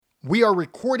We are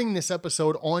recording this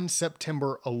episode on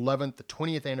September 11th, the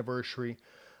 20th anniversary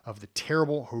of the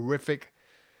terrible, horrific,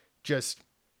 just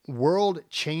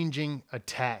world-changing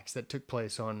attacks that took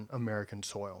place on American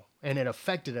soil. And it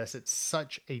affected us at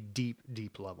such a deep,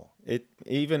 deep level. It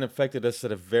even affected us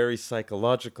at a very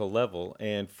psychological level.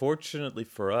 And fortunately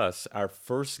for us, our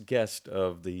first guest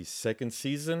of the second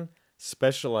season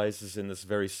specializes in this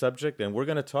very subject, and we're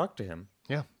going to talk to him.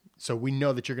 Yeah. So we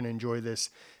know that you're going to enjoy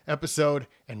this episode,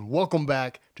 and welcome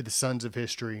back to the Sons of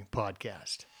History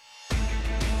podcast.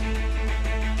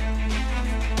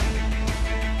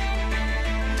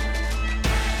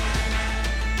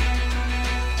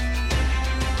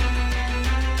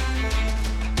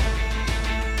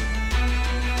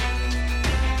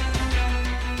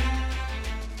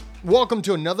 Welcome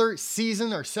to another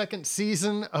season, our second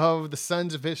season of the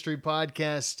Sons of History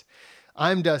podcast.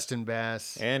 I'm Dustin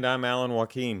Bass. And I'm Alan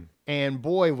Joaquin. And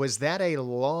boy, was that a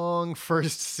long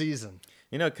first season.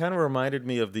 You know, it kind of reminded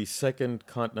me of the Second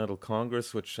Continental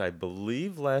Congress, which I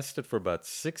believe lasted for about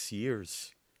 6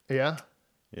 years. Yeah?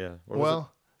 Yeah.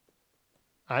 Well,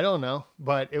 I don't know,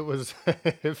 but it was,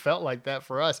 it felt like that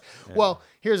for us. Yeah. Well,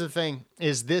 here's the thing,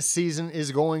 is this season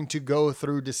is going to go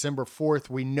through December 4th.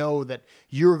 We know that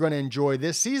you're going to enjoy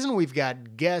this season. We've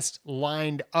got guests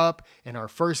lined up, and our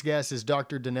first guest is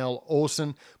Dr. Donnell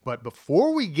Olson. But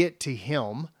before we get to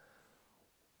him,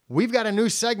 we've got a new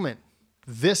segment,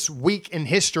 This Week in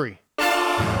History. All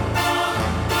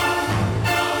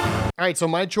right, so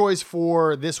my choice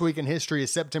for This Week in History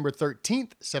is September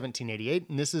 13th, 1788,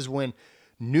 and this is when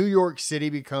New York City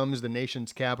becomes the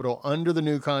nation's capital under the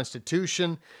new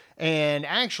Constitution, and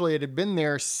actually it had been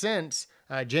there since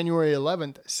January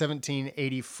 11th,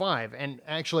 1785, and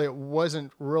actually it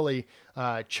wasn't really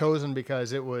chosen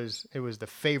because it was the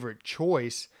favorite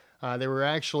choice. There were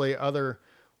actually other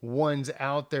ones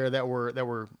out there that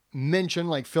were mentioned,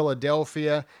 like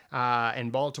Philadelphia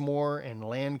and Baltimore and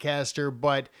Lancaster,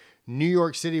 but New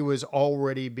York City was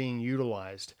already being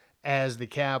utilized as the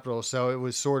capital, so it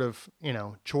was sort of,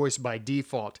 choice by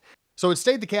default. So it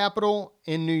stayed the capital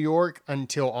in New York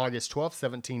until August 12th,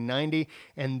 1790,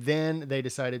 and then they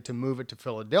decided to move it to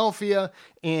Philadelphia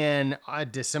in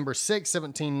December 6th,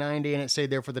 1790, and it stayed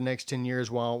there for the next 10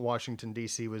 years while Washington,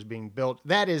 D.C. was being built.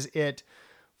 That is it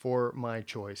for my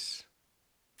choice.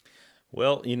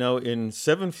 Well, in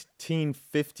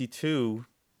 1752,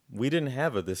 we didn't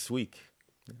have it this week.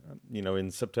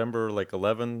 In September,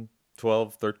 11,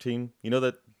 12, 13,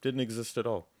 that didn't exist at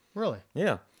all. Really?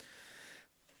 Yeah.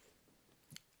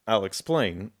 I'll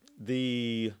explain.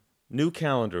 The new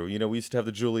calendar, we used to have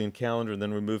the Julian calendar, and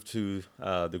then we moved to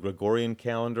the Gregorian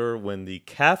calendar when the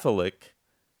Catholic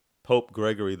Pope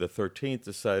Gregory the 13th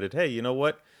decided, hey, you know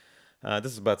what?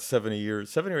 This is about 70 or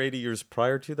 80 years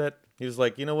prior to that. He was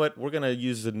like, you know what? We're going to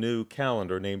use a new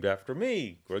calendar named after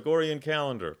me, Gregorian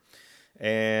calendar.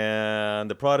 And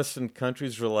the Protestant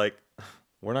countries were like,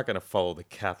 we're not going to follow the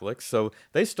Catholics. So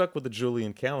they stuck with the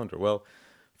Julian calendar. Well,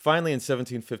 finally in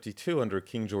 1752, under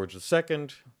King George II,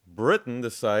 Britain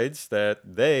decides that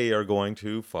they are going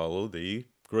to follow the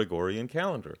Gregorian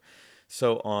calendar.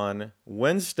 So on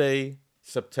Wednesday,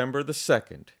 September the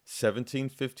 2nd,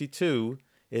 1752,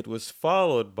 it was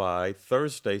followed by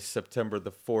Thursday, September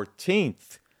the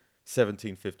 14th,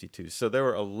 1752. So there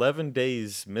were 11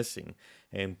 days missing.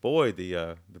 And boy,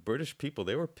 the British people,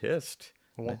 they were pissed.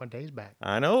 I want my days back.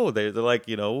 I know. They're like,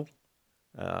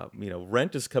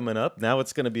 rent is coming up. Now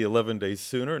it's going to be 11 days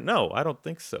sooner. No, I don't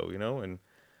think so, And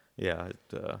yeah,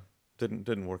 it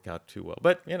didn't work out too well.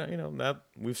 But, now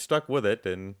we've stuck with it.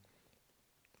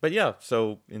 But yeah,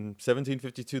 so in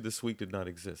 1752, this week did not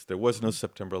exist. There was no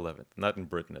September 11th, not in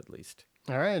Britain at least.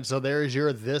 All right, so there's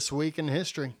your This Week in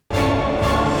History.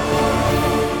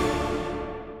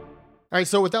 All right,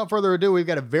 so without further ado, we've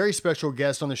got a very special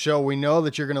guest on the show. We know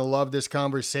that you're going to love this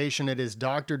conversation. It is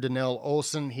Dr. Donnell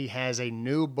Olson. He has a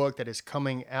new book that is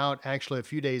coming out actually a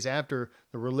few days after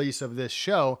the release of this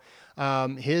show.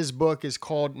 His book is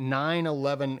called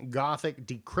 9/11 Gothic: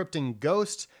 Decrypting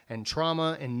Ghosts and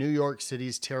Trauma in New York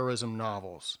City's Terrorism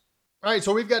Novels. All right,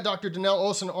 so we've got Dr. Donnell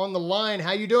Olson on the line.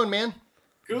 How you doing, man?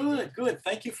 Good.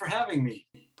 Thank you for having me.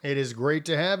 It is great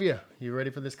to have you. You ready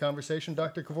for this conversation,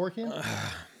 Dr. Kevorkian?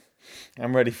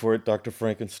 I'm ready for it, Dr.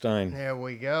 Frankenstein. There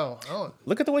we go. Oh,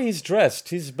 look at the way he's dressed.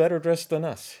 He's better dressed than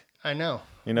us. I know.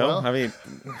 Well,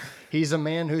 he's a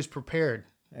man who's prepared.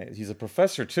 He's a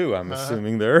professor too, I'm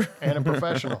assuming there. And a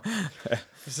professional.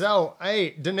 So,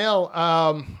 hey, Donnell,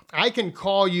 I can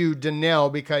call you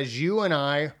Donnell because you and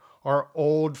I are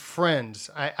old friends.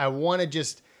 I wanted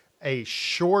just a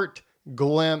short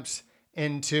glimpse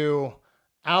into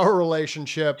our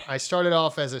relationship. I started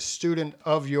off as a student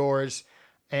of yours,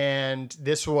 And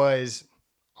this was,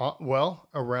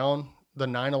 around the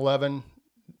 9/11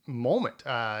 moment,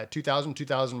 2000,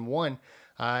 2001.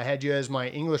 I had you as my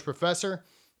English professor,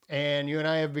 and you and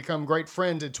I have become great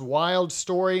friends. It's a wild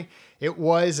story. It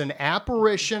was an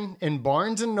apparition in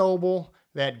Barnes and Noble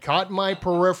that caught my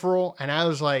peripheral, and I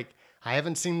was like, I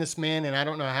haven't seen this man in I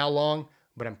don't know how long,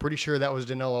 but I'm pretty sure that was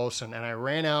Danelle Olson. And I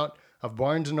ran out of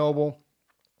Barnes and Noble,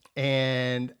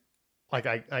 and like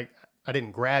I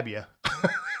didn't grab you.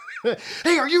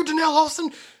 Hey, are you Danelle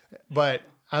Olson? But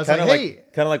I was Kind like, of hey,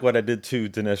 kind of like what I did to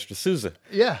Dinesh D'Souza.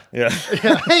 yeah, Yeah.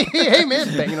 yeah, hey,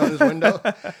 man, banging on his window.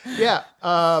 Yeah.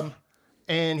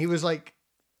 And he was like,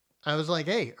 I was like,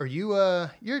 hey, are you,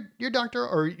 you're Dr.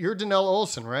 or you're Danelle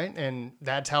Olson, right? And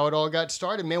that's how it all got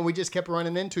started, man. We just kept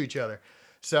running into each other.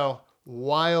 So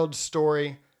wild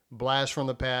story, blast from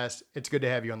the past. It's good to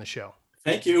have you on the show.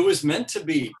 Thank you. It was meant to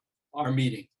be our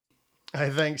meeting. I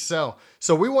think so.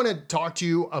 So we want to talk to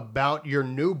you about your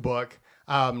new book,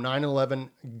 9/11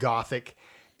 Gothic.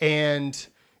 And,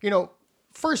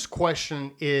 first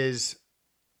question is,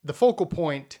 the focal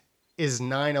point is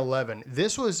 9/11.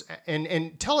 This was,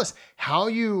 and tell us how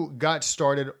you got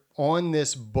started on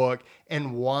this book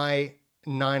and why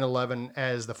 9/11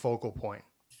 as the focal point.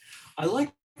 I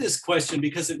like this question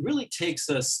because it really takes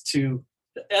us to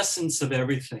the essence of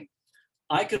everything.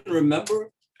 I can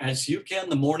remember, as you can,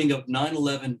 the morning of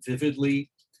 9/11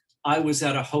 vividly. I was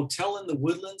at a hotel in the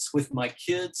Woodlands with my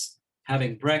kids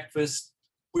having breakfast.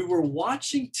 We were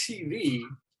watching TV,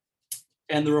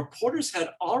 and the reporters had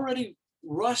already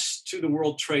rushed to the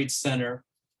World Trade Center,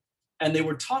 and they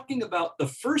were talking about the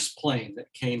first plane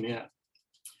that came in.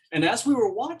 And as we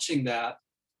were watching that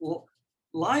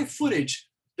live footage,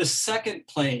 the second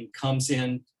plane comes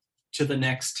in to the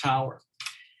next tower.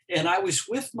 And I was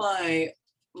with my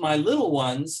little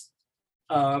ones,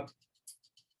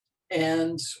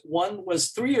 and one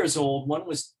was 3 years old, one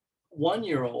was 1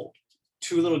 year old,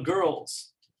 two little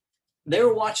girls. They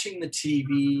were watching the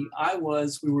TV.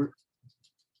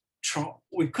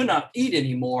 We could not eat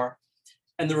anymore.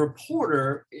 And the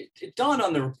reporter, it dawned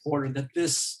on the reporter that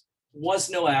this was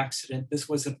no accident. This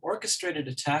was an orchestrated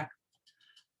attack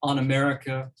on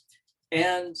America.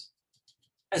 And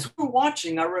as we were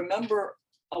watching, I remember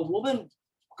a woman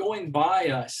going by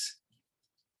us,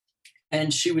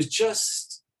 and she was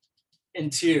just in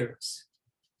tears.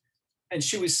 And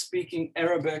she was speaking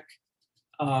Arabic.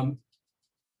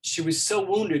 She was so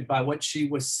wounded by what she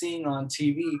was seeing on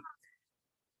TV.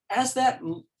 As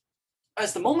the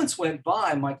moments went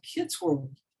by, my kids were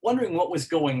wondering what was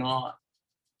going on.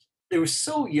 They were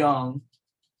so young,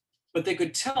 but they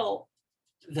could tell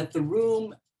that the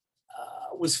room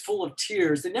was full of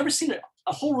tears. They'd never seen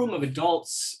a whole room of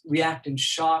adults react in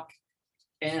shock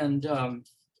and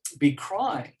be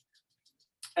crying.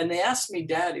 And they asked me,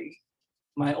 Daddy,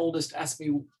 my oldest asked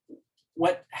me,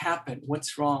 what happened?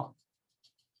 What's wrong?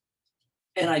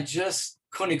 And I just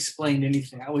couldn't explain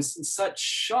anything. I was in such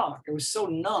shock. I was so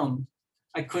numb,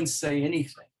 I couldn't say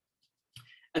anything.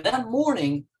 And that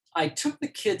morning, I took the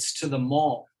kids to the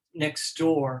mall next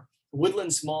door,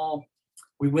 Woodlands Mall.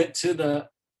 We went to the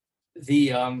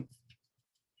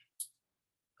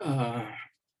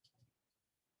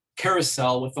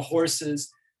carousel with the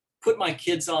horses, put my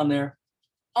kids on there.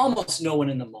 Almost no one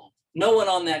in the mall, no one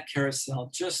on that carousel,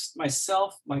 just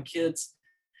myself, my kids,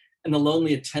 and the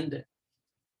lonely attendant.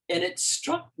 And it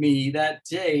struck me that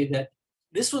day that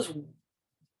this was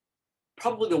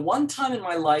probably the one time in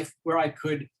my life where I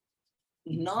could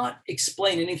not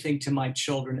explain anything to my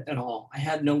children at all. I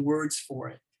had no words for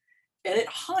it. And it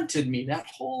haunted me, that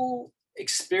whole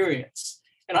experience.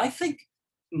 And I think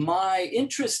my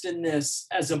interest in this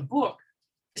as a book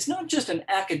is not just an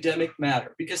academic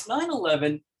matter, because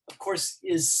 9/11, of course,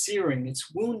 is searing.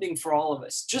 It's wounding for all of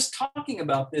us. Just talking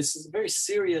about this is a very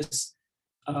serious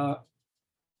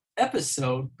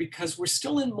episode, because we're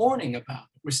still in mourning about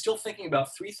it. We're still thinking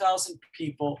about 3,000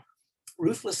 people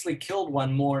ruthlessly killed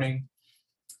one morning.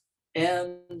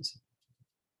 And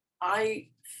I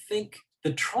think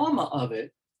the trauma of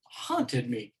it haunted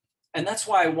me. And that's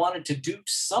why I wanted to do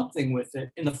something with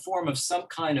it in the form of some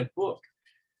kind of book,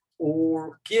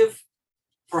 or give,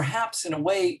 perhaps in a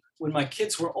way, when my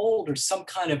kids were older, some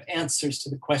kind of answers to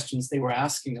the questions they were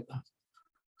asking about.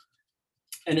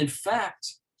 And in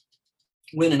fact,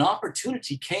 when an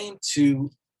opportunity came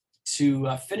to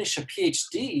finish a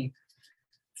PhD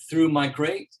through my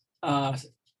great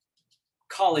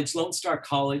college, Lone Star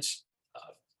College,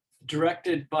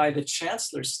 directed by the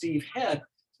chancellor, Steve Head,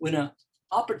 when an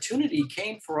opportunity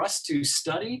came for us to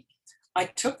study, I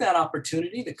took that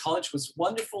opportunity. The college was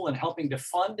wonderful in helping to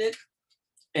fund it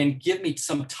and give me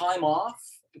some time off,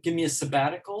 give me a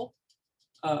sabbatical.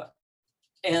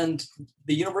 And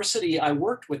the university I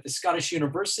worked with, the Scottish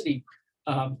University,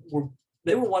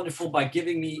 they were wonderful by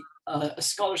giving me a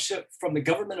scholarship from the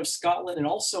government of Scotland and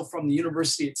also from the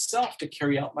university itself to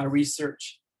carry out my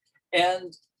research.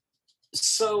 And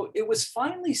so it was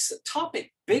finally a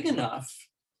topic big enough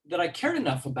that I cared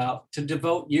enough about to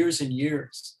devote years and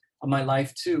years of my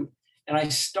life to. And I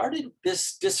started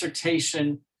this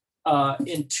dissertation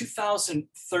in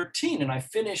 2013, and I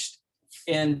finished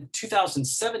in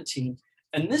 2017.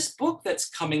 And this book that's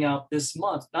coming out this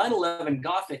month, 9/11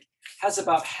 Gothic, has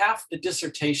about half the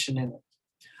dissertation in it.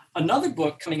 Another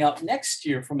book coming out next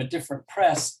year from a different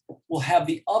press will have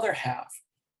the other half.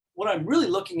 What I'm really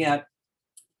looking at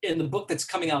in the book that's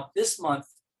coming out this month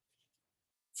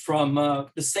from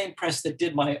the same press that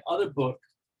did my other book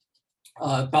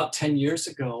about 10 years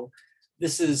ago,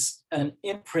 this is an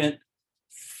imprint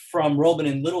from Robin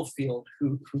and Littlefield,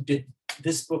 who did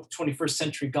this book, 21st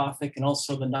Century Gothic, and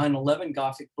also the 9/11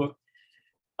 Gothic book.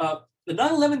 The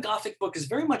 9/11 Gothic book is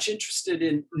very much interested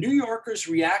in New Yorkers'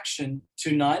 reaction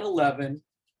to 9/11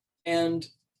 and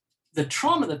the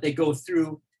trauma that they go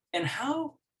through and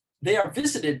how they are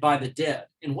visited by the dead.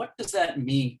 And what does that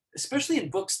mean? Especially in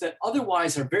books that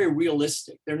otherwise are very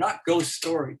realistic. They're not ghost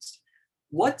stories.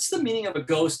 What's the meaning of a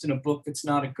ghost in a book that's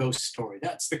not a ghost story?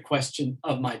 That's the question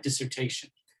of my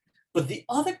dissertation. But the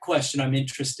other question I'm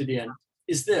interested in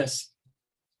is this.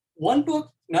 One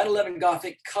book, 9/11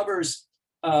 Gothic, covers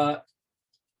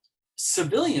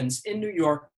civilians in New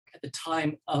York at the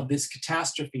time of this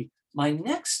catastrophe. My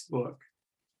next book,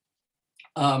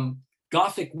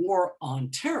 Gothic War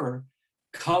on Terror,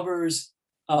 covers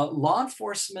law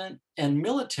enforcement and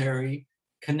military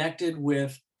connected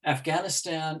with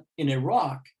Afghanistan and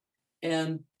Iraq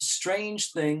and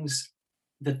strange things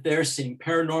that they're seeing,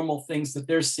 paranormal things that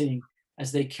they're seeing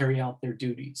as they carry out their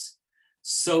duties.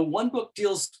 So one book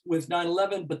deals with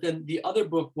 9/11, but then the other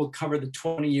book will cover the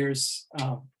 20 years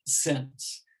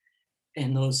since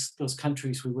in those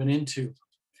countries we went into.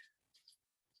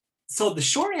 So the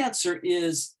short answer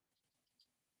is,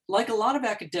 like a lot of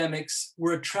academics,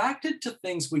 we're attracted to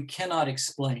things we cannot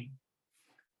explain.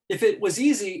 If it was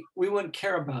easy, we wouldn't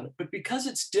care about it. But because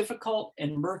it's difficult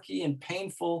and murky and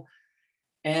painful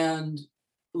and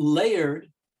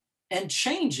layered and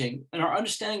changing, and our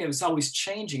understanding of it is always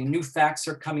changing, and new facts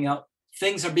are coming out,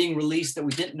 things are being released that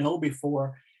we didn't know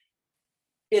before,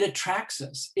 it attracts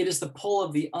us. It is the pull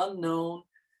of the unknown,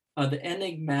 the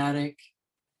enigmatic,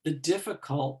 the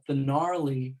difficult, the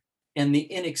gnarly, and the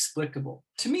inexplicable.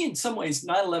 To me, in some ways,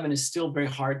 9/11 is still very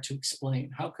hard to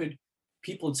explain. How could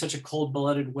people in such a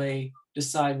cold-blooded way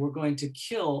decide we're going to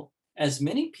kill as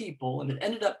many people, and it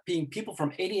ended up being people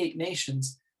from 88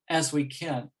 nations, as we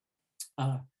can?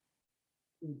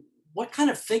 What kind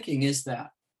of thinking is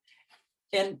that?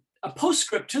 And a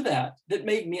postscript to that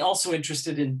made me also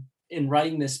interested in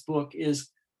writing this book is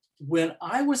when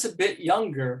I was a bit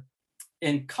younger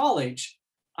in college,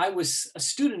 I was a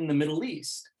student in the Middle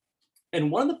East.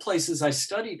 And one of the places I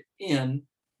studied in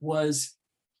was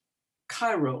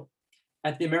Cairo.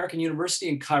 At the American University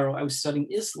in Cairo, I was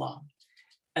studying Islam.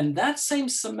 And that same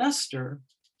semester,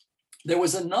 there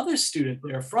was another student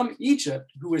there from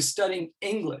Egypt who was studying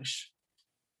English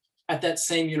at that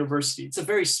same university. It's a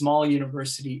very small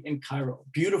university in Cairo,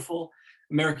 beautiful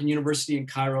American University in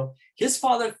Cairo. His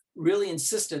father really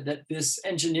insisted that this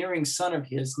engineering son of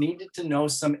his needed to know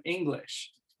some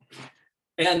English.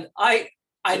 And I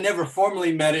never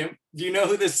formally met him. Do you know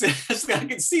who this is? I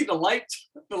can see the light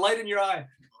in your eye.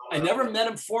 I never met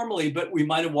him formally, but we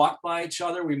might have walked by each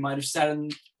other. We might have sat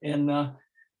in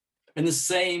the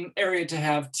same area to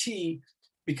have tea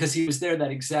because he was there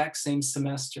that exact same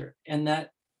semester. And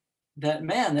that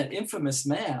man, that infamous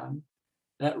man,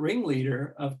 that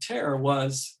ringleader of terror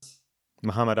was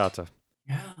Muhammad Atta.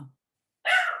 Yeah.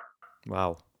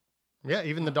 Wow. Yeah,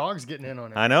 even the dog's getting in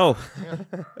on it. I know.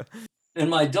 Yeah. And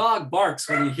my dog barks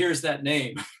when he hears that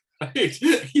name. Right?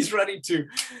 He's ready to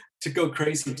go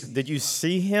crazy. Did you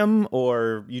see him,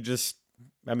 or you just,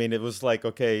 I mean, it was like,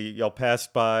 okay, y'all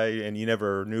passed by and you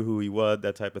never knew who he was,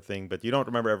 that type of thing, but you don't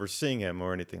remember ever seeing him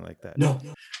or anything like that?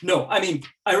 No. I mean,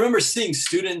 I remember seeing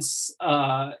students,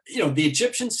 the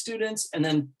Egyptian students, and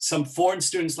then some foreign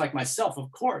students like myself,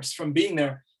 of course, from being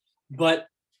there. But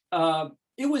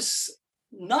it was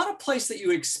not a place that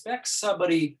you expect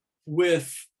somebody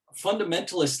with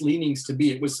fundamentalist leanings to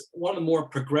be. It was one of the more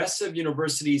progressive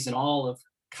universities in all of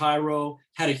Cairo,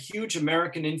 had a huge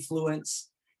American influence.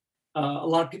 A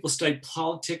lot of people studied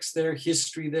politics there,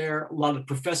 history there. A lot of the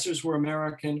professors were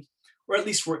American, or at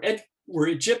least were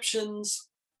Egyptians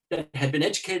that had been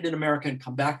educated in America and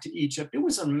come back to Egypt. It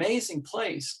was an amazing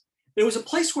place. It was a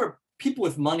place where people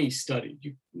with money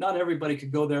studied. Not everybody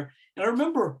could go there. And I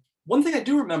remember, one thing I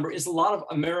do remember is a lot of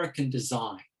American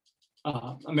design,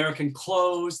 American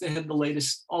clothes. They had the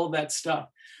latest, all of that stuff.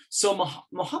 So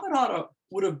Muhammad Atta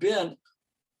would have been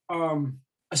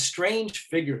a strange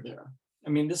figure there. I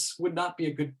mean, this would not be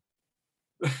a good,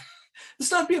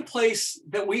 this not be a place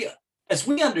that we, as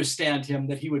we understand him,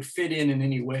 that he would fit in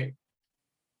any way.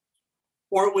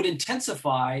 Or it would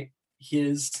intensify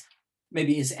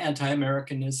maybe his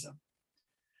anti-Americanism.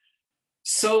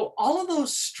 So all of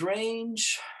those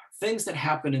strange things that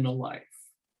happen in a life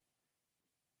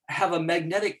have a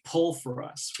magnetic pull for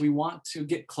us. We want to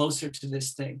get closer to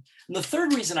this thing. And the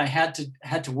third reason I had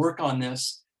to work on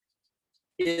this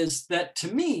is that,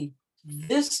 to me,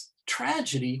 this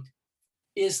tragedy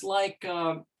is like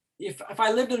if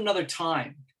I lived in another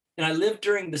time and I lived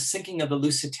during the sinking of the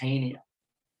Lusitania,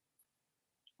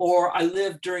 or I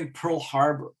lived during Pearl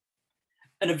Harbor,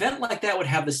 an event like that would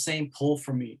have the same pull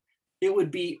for me. It would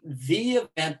be the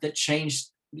event that changed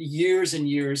years and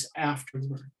years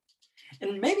afterward.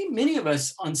 And maybe many of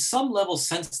us on some level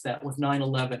sensed that with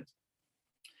 9/11.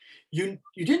 You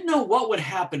didn't know what would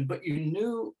happen, but you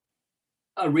knew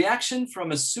a reaction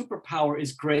from a superpower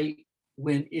is great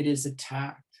when it is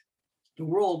attacked. The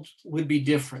world would be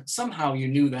different. Somehow you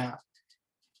knew that.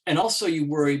 And also you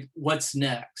worried, what's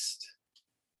next?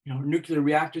 You know, nuclear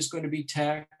reactor is going to be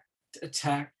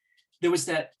attacked. There was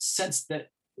that sense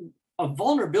that a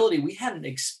vulnerability we hadn't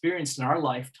experienced in our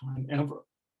lifetime ever.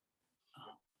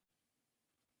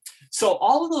 So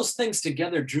all of those things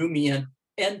together drew me in,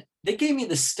 and they gave me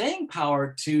the staying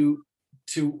power to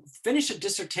finish a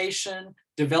dissertation,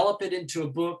 develop it into a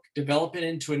book, develop it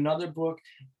into another book.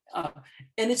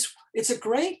 And it's a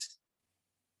great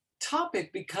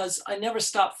topic because I never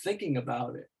stopped thinking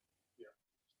about it.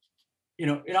 You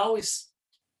know, it always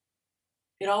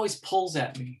pulls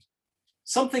at me.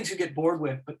 Some things you get bored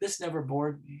with, but this never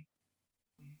bored me.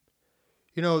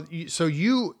 You know, so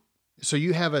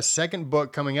you have a second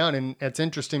book coming out, and that's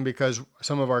interesting because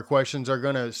some of our questions are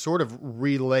going to sort of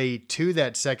relay to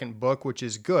that second book, which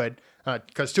is good,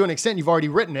 because to an extent you've already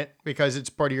written it because it's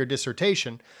part of your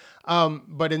dissertation.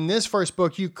 But in this first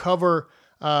book, you cover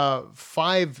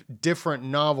 5 different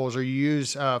novels, or you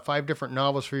use 5 different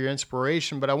novels for your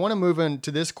inspiration. But I want to move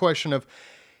into this question of,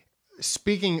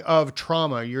 speaking of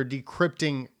trauma, you're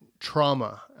decrypting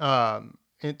trauma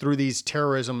through these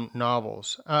terrorism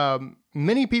novels.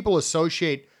 Many people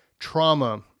associate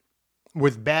trauma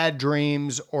with bad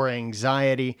dreams or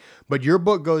anxiety, but your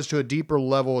book goes to a deeper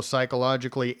level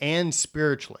psychologically and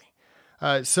spiritually.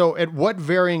 So at what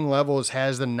varying levels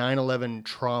has the 9/11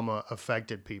 trauma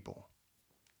affected people?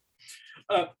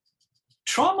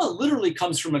 Trauma literally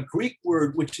comes from a Greek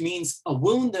word which means a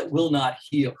wound that will not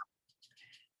heal.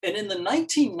 And in the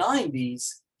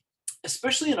 1990s,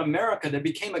 especially in America, there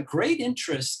became a great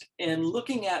interest in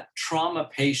looking at trauma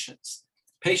patients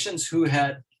who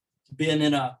had been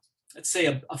in let's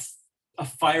say a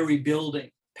fiery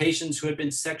building, patients who had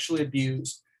been sexually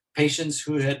abused, patients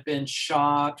who had been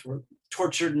shot or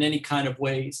tortured in any kind of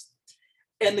ways.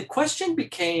 And the question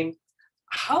became,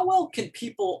 how well can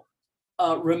people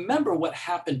remember what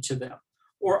happened to them?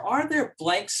 Or are there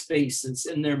blank spaces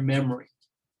in their memory?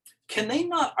 Can they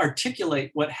not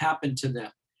articulate what happened to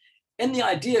them? And the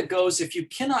idea goes, if you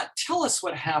cannot tell us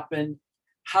what happened,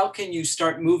 how can you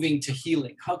start moving to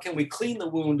healing? How can we clean the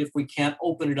wound if we can't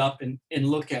open it up and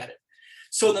look at it?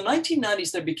 So in the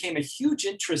 1990s, there became a huge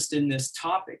interest in this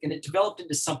topic, and it developed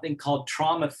into something called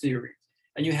trauma theory.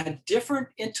 And you had different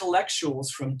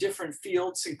intellectuals from different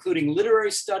fields, including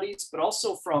literary studies, but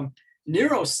also from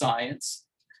neuroscience,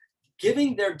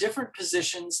 giving their different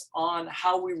positions on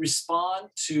how we respond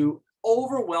to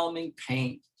overwhelming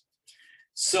pain.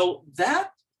 So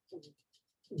that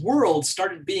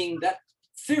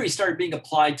theory started being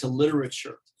applied to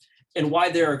literature, and why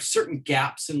there are certain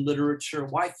gaps in literature,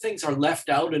 why things are left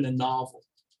out in a novel.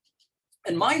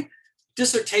 And my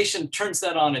dissertation turns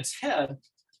that on its head,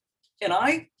 and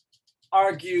I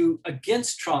argue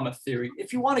against trauma theory.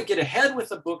 If you want to get ahead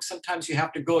with a book, sometimes you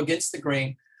have to go against the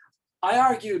grain. I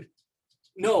argued,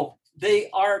 no, they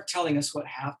are telling us what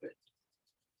happened,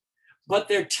 but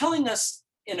they're telling us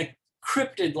in a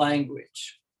cryptid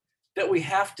language that we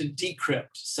have to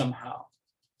decrypt somehow.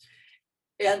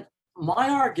 And my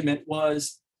argument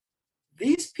was,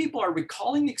 these people are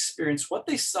recalling the experience, what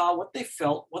they saw, what they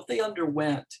felt, what they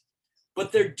underwent,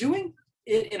 but they're doing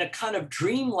it in a kind of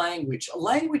dream language, a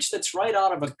language that's right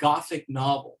out of a Gothic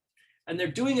novel. And they're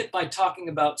doing it by talking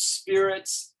about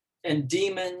spirits and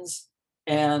demons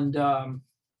and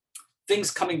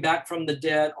things coming back from the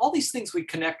dead, all these things we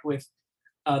connect with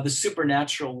the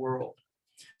supernatural world.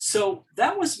 So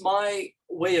that was my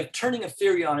way of turning a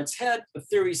theory on its head. The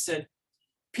theory said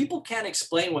people can't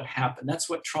explain what happened. That's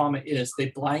what trauma is. They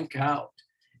blank out.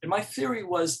 And my theory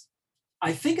was,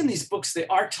 I think in these books, they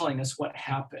are telling us what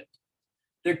happened.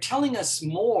 They're telling us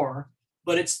more,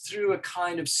 but it's through a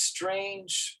kind of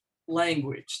strange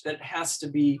language that has to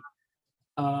be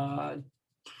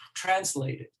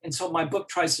translated. And so my book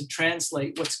tries to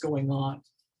translate what's going on.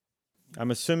 I'm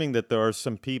assuming that there are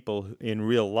some people in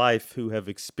real life who have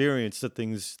experienced the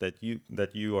things that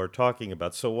you are talking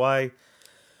about. So why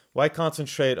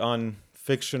concentrate on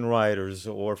fiction writers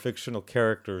or fictional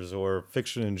characters or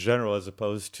fiction in general as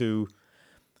opposed to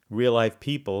real life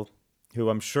people who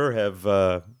I'm sure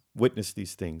have witnessed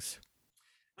these things?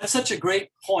 That's such a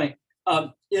great point.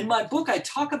 In my book, I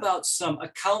talk about some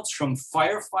accounts from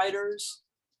firefighters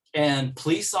and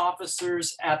police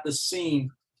officers at the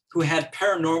scene who had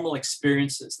paranormal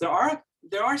experiences. There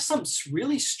are some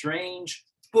really strange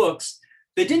books.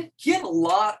 They didn't get a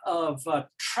lot of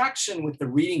traction with the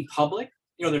reading public.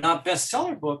 You know, they're not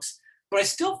bestseller books, but I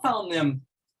still found them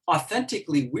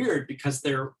authentically weird because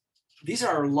these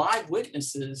are live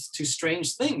witnesses to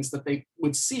strange things that they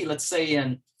would see. Let's say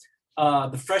in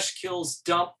the Fresh Kills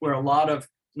dump, where a lot of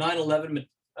 9/11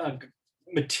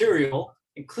 material,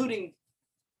 including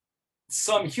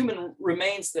some human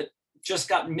remains that just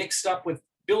got mixed up with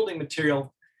building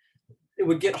material, it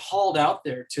would get hauled out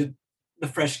there to the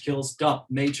Fresh Kills dump,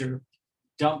 major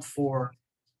dump for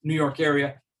New York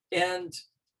area. And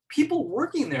people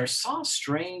working there saw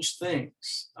strange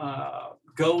things,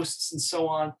 ghosts and so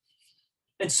on.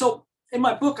 And so in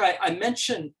my book, I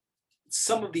mention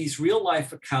some of these real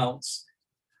life accounts.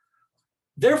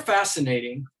 They're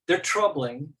fascinating, they're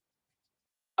troubling.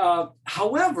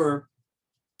 However,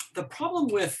 the problem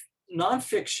with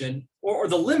nonfiction, or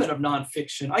the limit of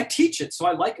nonfiction, I teach it, so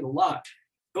I like it a lot.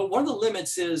 But one of the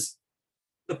limits is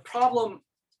the problem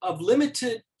of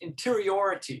limited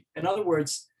interiority. In other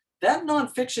words, that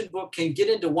nonfiction book can get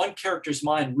into one character's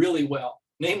mind really well,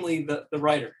 namely the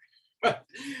writer.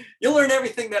 You'll learn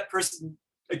everything that person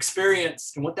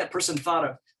experienced and what that person thought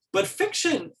of. But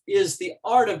fiction is the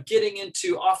art of getting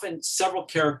into often several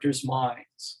characters'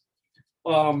 minds.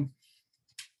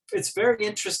 It's very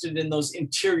interested in those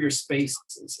interior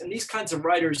spaces. And these kinds of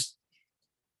writers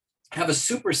have a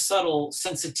super subtle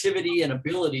sensitivity and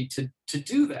ability to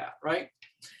do that, right?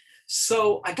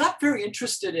 So I got very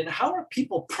interested in how are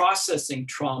people processing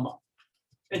trauma?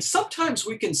 And sometimes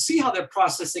we can see how they're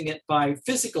processing it by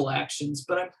physical actions,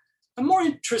 but I'm more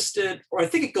interested, or I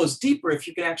think it goes deeper if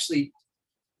you can actually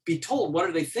be told what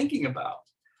are they thinking about,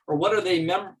 or what are they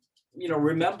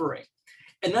remembering.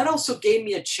 And that also gave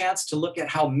me a chance to look at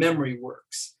how memory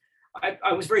works.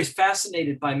 I was very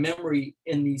fascinated by memory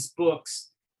in these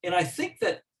books. And I think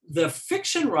that the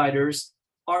fiction writers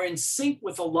are in sync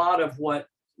with a lot of what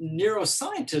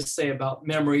neuroscientists say about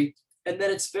memory, and that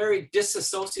it's very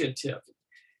disassociative.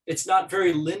 It's not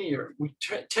very linear. We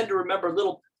tend to remember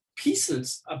little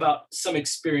pieces about some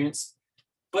experience,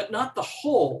 but not the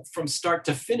whole from start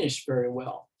to finish very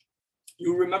well.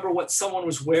 You remember what someone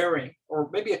was wearing, or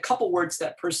maybe a couple words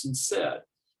that person said.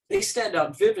 They stand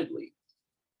out vividly.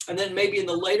 And then maybe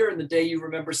later in the day, you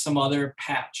remember some other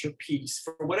patch or piece.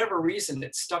 For whatever reason,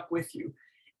 it stuck with you.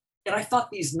 And I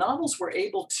thought these novels were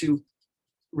able to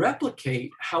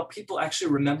replicate how people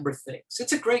actually remember things.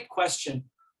 It's a great question.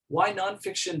 Why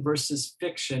nonfiction versus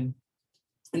fiction?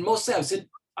 And mostly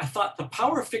I thought the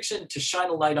power of fiction to shine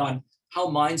a light on how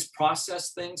minds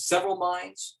process things, several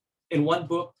minds in one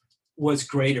book, was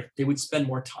greater. They would spend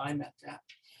more time at that.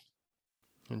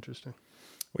 Interesting.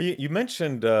 Well, you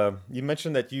mentioned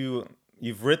that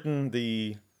you've written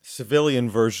the civilian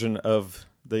version of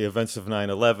the events of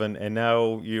 9/11, and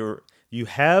now you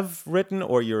have written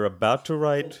or you're about to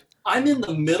write. I'm in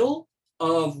the middle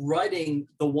of writing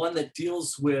the one that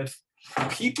deals with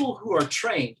people who are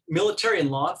trained, military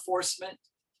and law enforcement,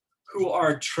 who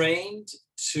are trained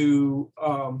to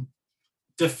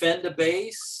defend a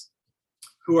base,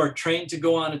 who are trained to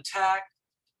go on attack,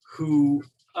 who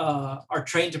are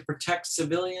trained to protect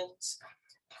civilians.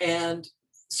 And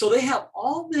so they have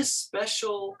all this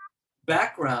special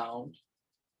background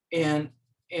and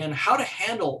how to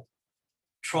handle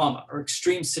trauma or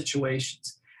extreme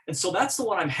situations. And so that's the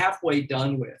one I'm halfway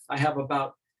done with. I have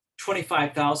about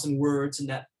 25,000 words, and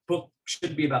that book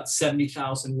should be about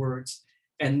 70,000 words.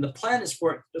 And the plan is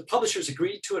for the publishers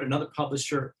agreed to it, another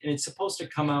publisher, and it's supposed to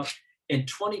come out in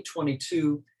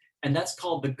 2022, and that's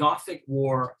called The Gothic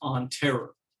War on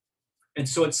Terror. And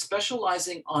so it's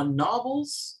specializing on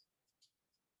novels,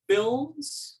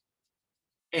 films,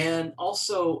 and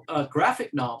also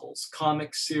graphic novels,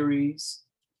 comic series,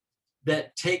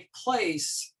 that take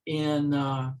place in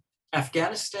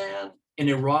Afghanistan, in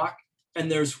Iraq,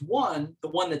 and there's one, the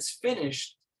one that's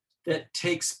finished, that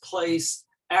takes place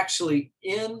actually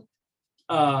in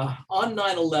on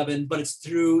 9/11, but it's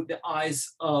through the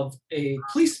eyes of a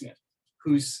policeman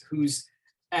who's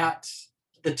at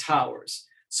the towers.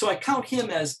 So I count him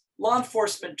as law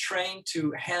enforcement trained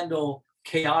to handle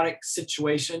chaotic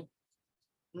situation,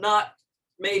 not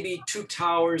maybe two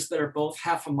towers that are both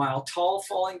half a mile tall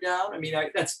falling down. I mean,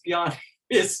 that's beyond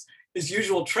his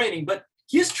usual training, but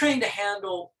he is trained to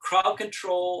handle crowd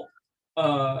control,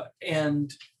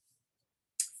 and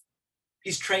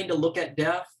he's trained to look at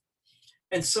death.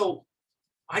 And so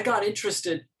I got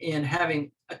interested in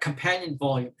having a companion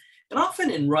volume. And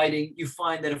often in writing, you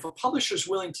find that if a publisher is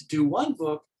willing to do one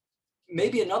book,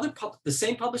 maybe the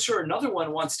same publisher or another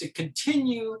one wants to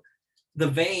continue the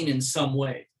vein in some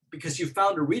way because you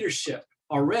found a readership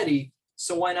already.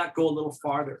 So why not go a little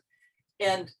farther?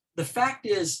 And the fact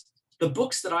is, the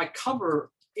books that I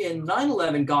cover in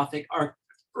 9/11 Gothic are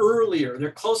earlier.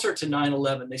 They're closer to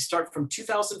 9/11. They start from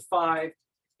 2005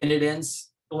 and it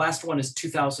ends, the last one is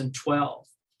 2012.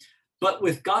 But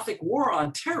with Gothic War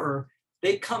on Terror,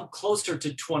 they come closer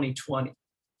to 2020.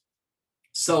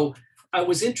 So I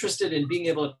was interested in being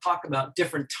able to talk about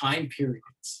different time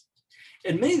periods.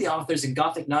 And many of the authors in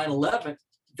Gothic 9/11,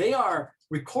 they are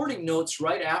recording notes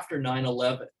right after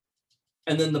 9/11.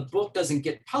 And then the book doesn't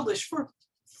get published for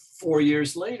 4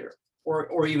 years later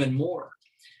or even more.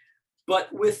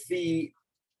 But with the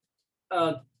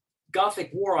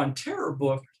Gothic War on Terror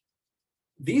book,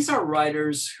 these are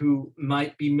writers who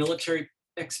might be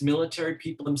ex-military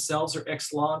people themselves or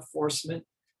ex-law enforcement,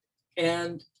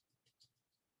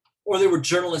 or they were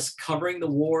journalists covering the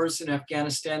wars in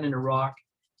Afghanistan and Iraq.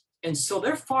 And so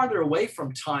they're farther away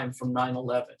from time from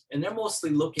 9/11. And they're mostly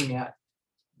looking at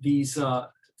these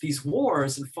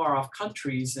wars in far off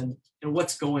countries and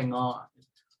what's going on,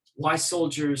 why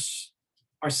soldiers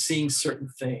are seeing certain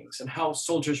things and how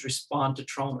soldiers respond to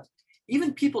trauma.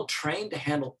 Even people trained to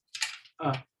handle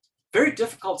very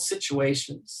difficult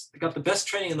situations. They got the best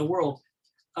training in the world.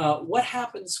 What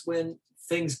happens when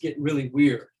things get really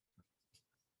weird?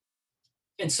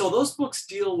 And so those books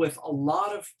deal with a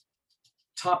lot of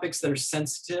topics that are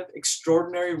sensitive,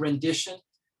 extraordinary rendition,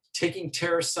 taking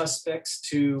terror suspects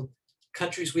to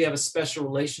countries we have a special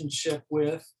relationship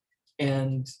with,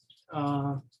 and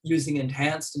using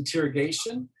enhanced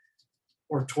interrogation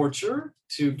or torture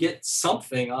to get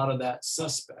something out of that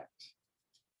suspect.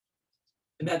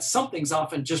 And that something's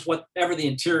often just whatever the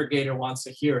interrogator wants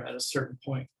to hear at a certain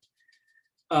point.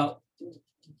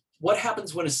 What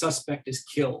happens when a suspect is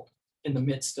killed in the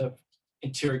midst of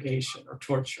interrogation or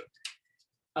torture?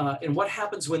 And what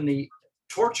happens when the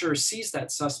torturer sees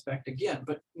that suspect again,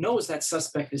 but knows that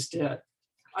suspect is dead?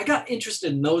 I got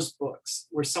interested in those books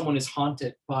where someone is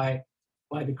haunted by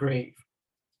the grave.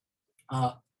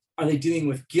 Are they dealing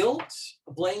with guilt,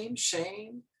 blame,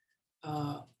 shame?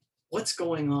 What's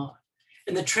going on?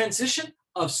 And the transition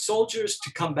of soldiers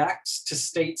to come back to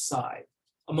stateside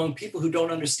among people who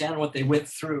don't understand what they went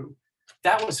through,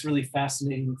 that was really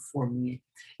fascinating for me.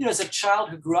 You know, as a child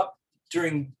who grew up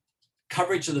during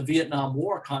coverage of the Vietnam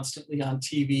War constantly on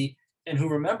TV, and who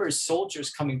remembers soldiers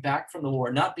coming back from the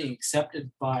war, not being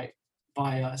accepted by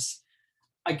us,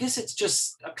 I guess it's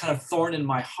just a kind of thorn in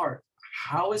my heart.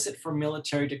 How is it for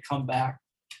military to come back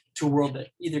to a world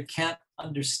that either can't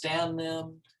understand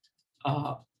them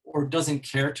or doesn't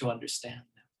care to understand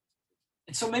them?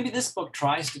 And so maybe this book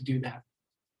tries to do that.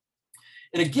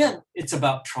 And again, it's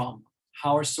about trauma.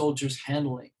 How are soldiers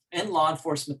handling, and law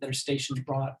enforcement that are stationed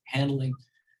abroad handling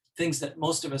things that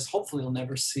most of us hopefully will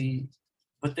never see,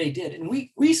 but they did. And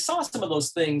we saw some of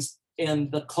those things in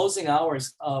the closing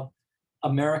hours of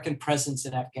American presence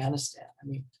in Afghanistan. I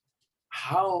mean,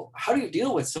 how do you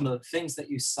deal with some of the things that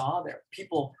you saw there?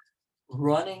 People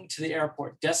running to the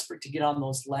airport, desperate to get on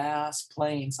those last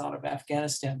planes out of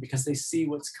Afghanistan because they see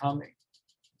what's coming,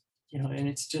 and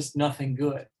it's just nothing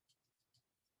good.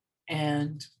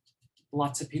 And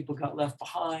lots of people got left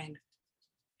behind.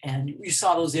 And you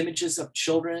saw those images of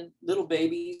children, little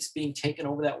babies being taken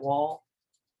over that wall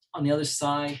on the other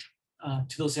side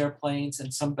to those airplanes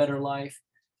and some better life.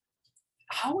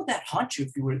 How would that haunt you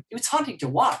if you were? It's haunting to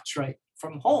watch, right,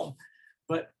 from home.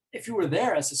 But if you were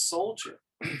there as a soldier,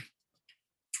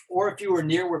 or if you were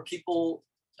near where people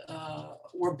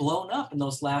were blown up in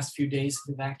those last few days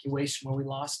of evacuation, where we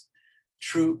lost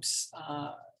troops,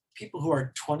 people who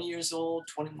are 20 years old,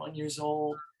 21 years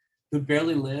old, who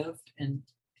barely lived and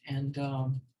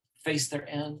face their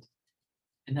end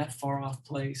in that far off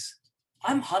place.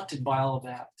 I'm haunted by all of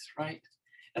that, right?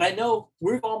 And I know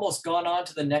we've almost gone on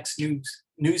to the next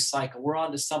news cycle. We're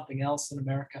on to something else in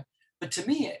America. But to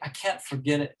me, I can't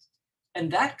forget it.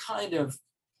 And that kind of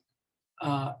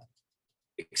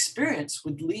experience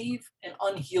would leave an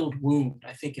unhealed wound,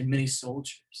 I think, in many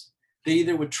soldiers. They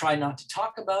either would try not to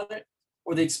talk about it,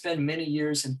 or they'd spend many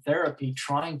years in therapy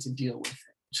trying to deal with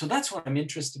it. So that's what I'm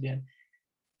interested in.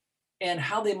 And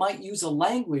how they might use a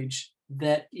language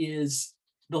that is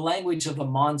the language of the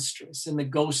monstrous and the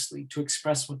ghostly to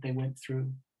express what they went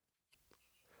through.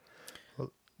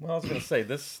 Well, I was going to say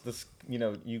this,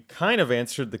 you kind of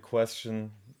answered the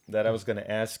question that I was going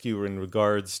to ask you in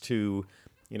regards to,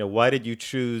 why did you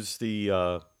choose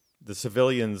the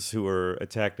civilians who were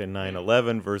attacked in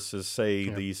 9/11 versus, say,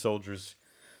 the soldiers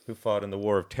who fought in the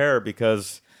War of Terror?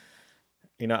 Because,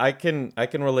 I can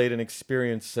relate an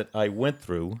experience that I went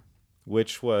through,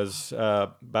 which was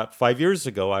about 5 years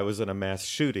ago. I was in a mass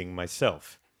shooting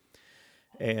myself,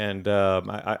 and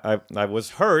I was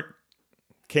hurt.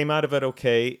 Came out of it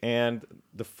okay, and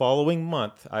the following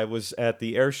month, I was at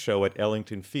the air show at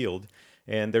Ellington Field,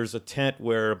 and there's a tent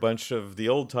where a bunch of the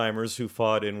old-timers who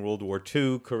fought in World War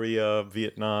II, Korea,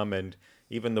 Vietnam, and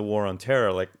even the War on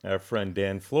Terror, like our friend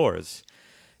Dan Flores.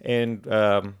 And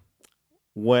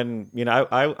when,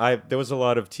 there was a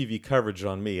lot of TV coverage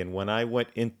on me, and when I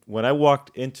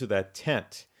walked into that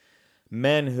tent,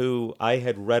 men who I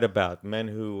had read about, men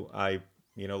who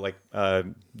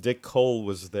Dick Cole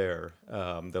was there,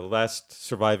 the last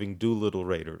surviving Doolittle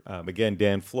Raider. Again,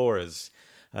 Dan Flores,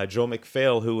 Joe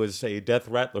McPhail, who was a death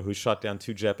rattler who shot down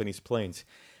 2 Japanese planes.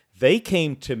 They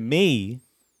came to me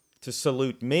to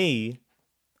salute me,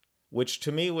 which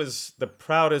to me was the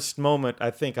proudest moment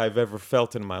I think I've ever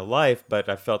felt in my life, but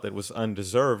I felt it was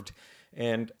undeserved.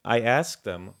 And I asked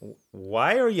them,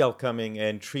 why are y'all coming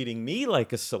and treating me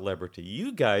like a celebrity?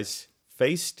 You guys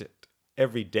faced it.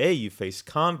 Every day you face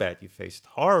combat, you faced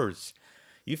horrors,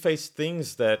 you faced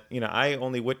things that, I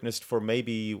only witnessed for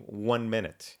maybe 1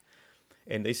 minute.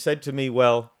 And they said to me,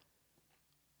 well,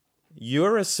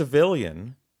 you're a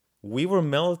civilian. We were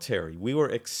military. We were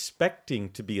expecting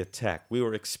to be attacked. We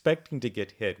were expecting to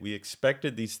get hit. We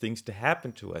expected these things to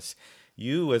happen to us.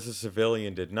 You, as a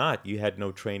civilian, did not. You had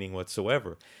no training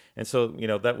whatsoever. And so,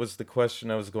 that was the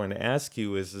question I was going to ask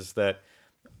you is that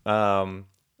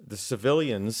the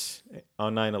civilians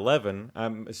on 9/11,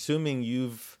 I'm assuming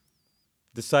you've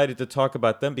decided to talk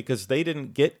about them because they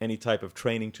didn't get any type of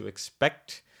training to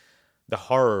expect the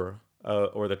horror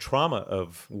or the trauma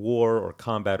of war or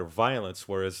combat or violence,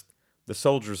 whereas the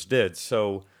soldiers did.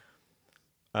 So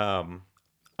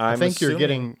I think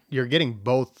you're getting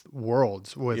both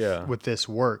worlds with this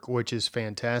work, which is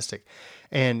fantastic.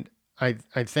 And I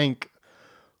think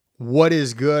what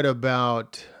is good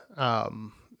about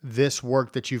this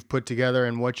work that you've put together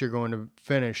and what you're going to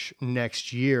finish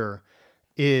next year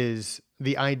is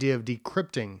the idea of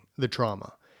decrypting the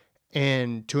trauma,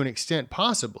 and to an extent,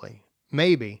 possibly,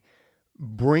 maybe,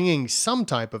 bringing some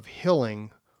type of healing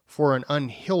for an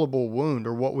unhealable wound,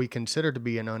 or what we consider to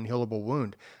be an unhealable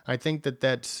wound. I think that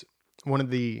that's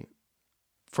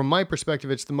from my perspective,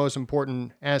 it's the most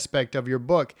important aspect of your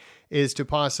book, is to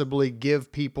possibly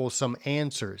give people some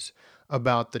answers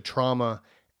about the trauma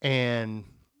and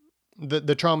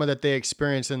the trauma that they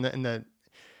experience and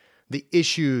the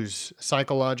issues,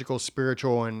 psychological,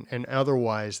 spiritual, and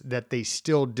otherwise, that they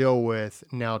still deal with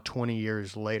now 20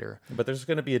 years later. But there's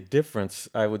going to be a difference,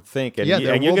 I would think. And,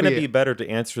 and you're going to be better to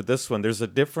answer this one. There's a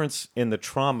difference in the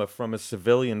trauma from a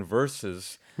civilian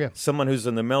versus someone who's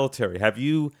in the military. Have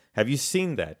you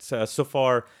seen that so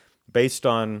far, based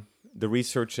on the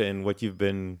research and what you've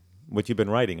been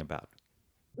writing about?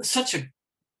 Such a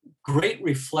great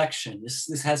reflection.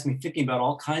 This has me thinking about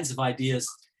all kinds of ideas.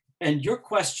 And your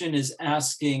question is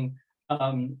asking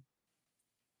how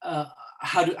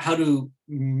do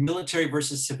military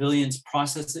versus civilians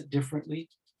process it differently?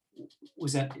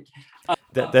 Was that?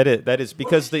 That is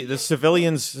because the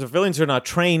civilians are not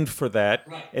trained for that,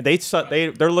 right. And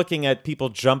they're looking at people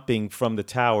jumping from the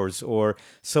towers, or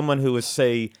someone who is,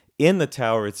 say, in the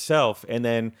tower itself, and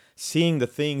then seeing the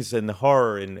things and the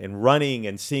horror and running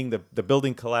and seeing the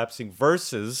building collapsing,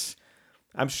 versus,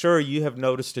 I'm sure you have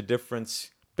noticed a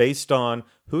difference based on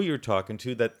who you're talking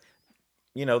to, that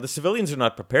the civilians are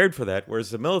not prepared for that,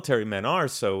 whereas the military men are.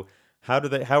 So how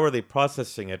are they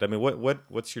processing it? I mean,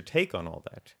 what's your take on all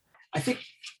that? I think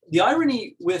the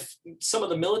irony with some of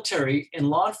the military and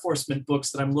law enforcement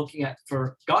books that I'm looking at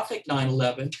for Gothic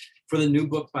 9/11, for the new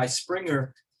book by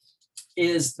Springer,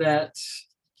 is that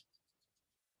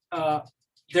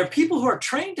there are people who are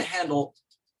trained to handle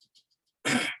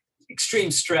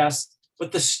extreme stress,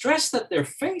 but the stress that they're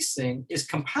facing is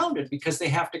compounded because they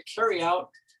have to carry out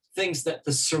things that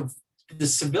the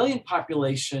civilian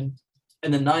population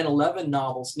and the 9/11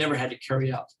 novels never had to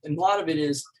carry out. And a lot of it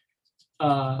is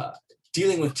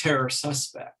dealing with terror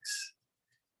suspects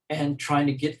and trying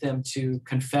to get them to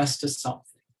confess to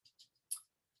something,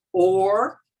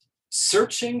 or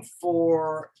searching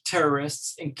for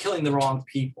terrorists and killing the wrong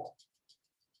people.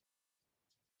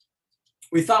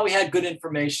 We thought we had good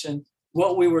information.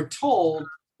 What we were told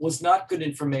was not good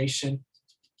information.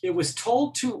 It was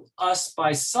told to us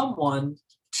by someone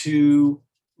to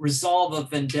resolve a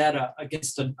vendetta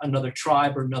against another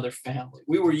tribe or another family.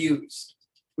 We were used.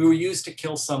 We were used to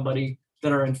kill somebody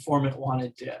that our informant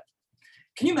wanted dead.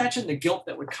 Can you imagine the guilt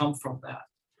that would come from that?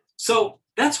 So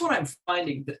that's what I'm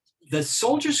finding. The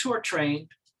soldiers who are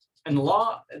trained and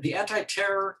the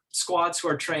anti-terror squads who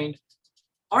are trained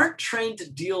aren't trained to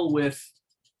deal with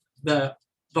the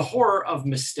horror of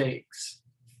mistakes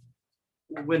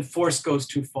when force goes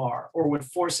too far or when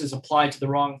force is applied to the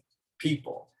wrong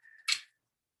people.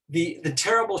 The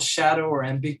terrible shadow or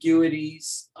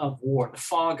ambiguities of war, the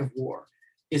fog of war,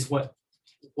 is what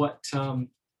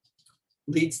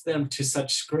leads them to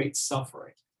such great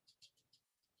suffering.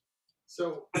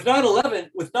 So with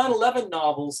 9/11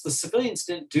 novels, the civilians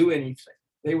didn't do anything.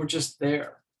 They were just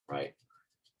there, right?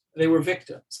 They were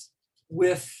victims.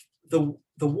 With the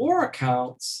war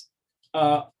accounts,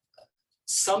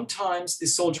 sometimes the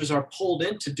soldiers are pulled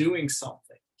into doing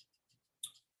something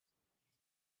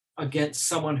against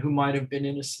someone who might have been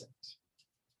innocent.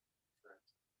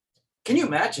 Can you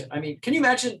imagine? I mean, can you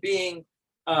imagine being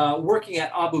working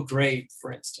at Abu Ghraib,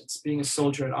 for instance, being a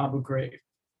soldier at Abu Ghraib?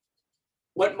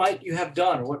 What might you have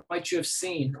done, or what might you have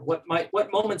seen, or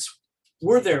what moments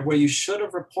were there where you should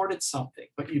have reported something,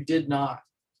 but you did not,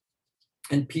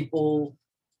 and people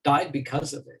died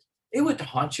because of it? It would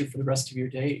haunt you for the rest of your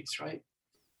days, right?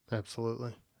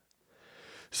 absolutely.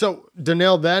 So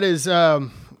Donnell, that is,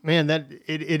 man,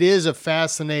 it is a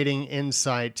fascinating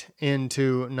insight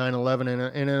into 9/11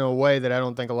 and in a way that I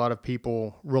don't think a lot of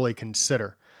people really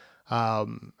consider.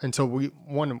 And so we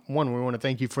want to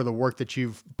thank you for the work that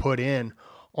you've put in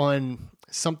on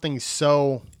something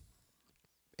so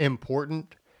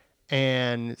important.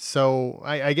 And so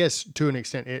I guess to an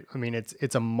extent,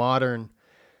 it's a modern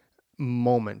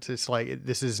moment. It's like,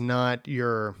 this is not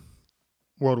your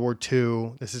World War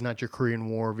II. This is not your Korean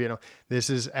War, Vietnam. This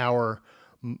is our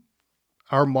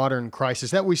modern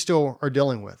crisis that we still are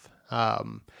dealing with.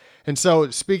 And so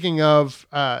speaking of,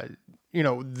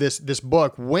 this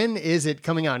book, when is it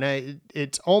coming out? Now,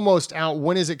 it's almost out.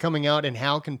 When is it coming out, and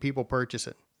how can people purchase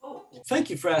it? Oh, thank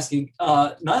you for asking.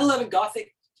 9/11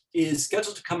 Gothic is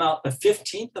scheduled to come out the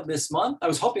 15th of this month. I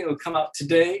was hoping it would come out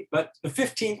today, but the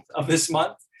 15th of this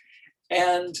month.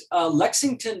 And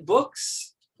Lexington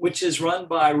Books, which is run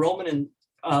by Roman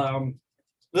and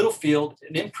Littlefield,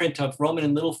 an imprint of Roman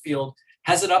and Littlefield,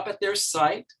 has it up at their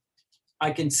site.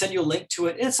 I can send you a link to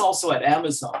it. It's also at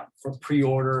Amazon for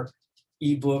pre-order,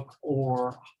 ebook,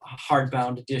 or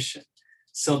hardbound edition.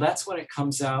 So that's when it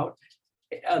comes out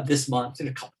this month in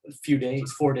a few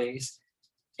days, 4 days.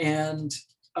 And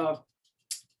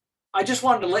I just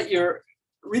wanted to let your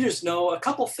readers know a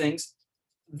couple things.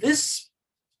 This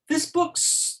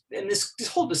book's and this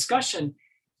whole discussion,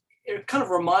 it kind of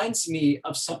reminds me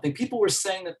of something. People were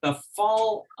saying that the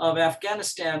fall of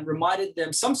Afghanistan reminded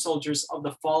them, some soldiers, of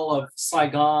the fall of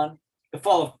Saigon, the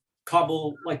fall of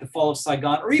Kabul, like the fall of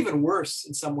Saigon, or even worse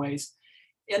in some ways.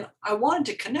 And I wanted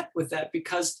to connect with that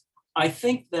because I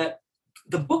think that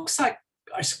the books I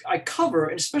cover,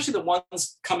 and especially the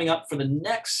ones coming up for the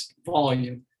next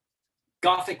volume,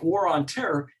 Gothic War on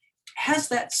Terror, has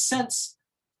that sense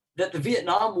that the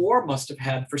Vietnam War must have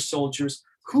had for soldiers.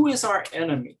 Who is our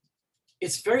enemy?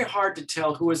 It's very hard to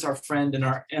tell who is our friend and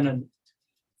our enemy.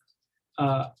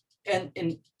 And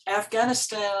in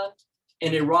Afghanistan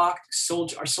and Iraq,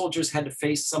 our soldiers had to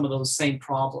face some of those same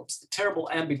problems, the terrible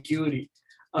ambiguity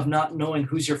of not knowing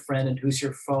who's your friend and who's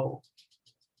your foe.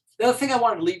 The other thing I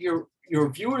wanted to leave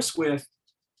your viewers with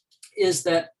is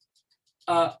that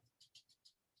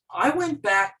I went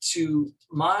back to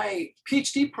my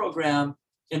PhD program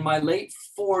in my late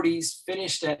 40s,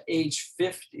 finished at age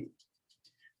 50.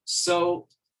 So,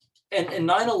 and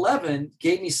 9/11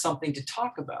 gave me something to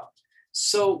talk about.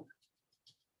 So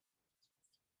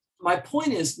my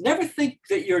point is, never think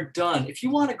that you're done. If you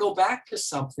want to go back to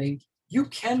something, you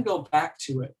can go back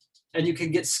to it. And you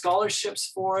can get scholarships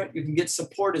for it. You can get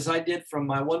support, as I did, from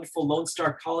my wonderful Lone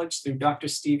Star College through Dr.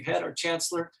 Steve Head, our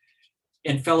chancellor,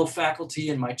 and fellow faculty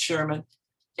and my chairman,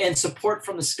 and support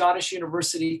from the Scottish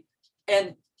University.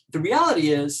 And the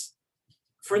reality is,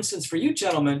 for instance, for you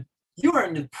gentlemen, you are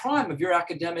in the prime of your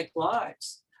academic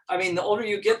lives. I mean, the older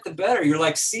you get, the better. You're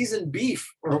like seasoned beef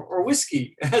or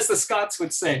whiskey, as the Scots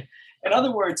would say. In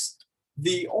other words,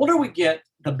 The older we get,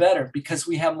 the better, because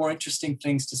we have more interesting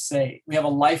things to say. We have a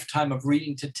lifetime of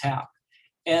reading to tap.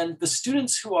 And the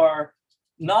students who are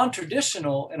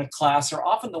non-traditional in a class are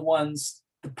often the ones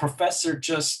the professor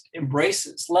just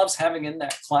embraces, loves having in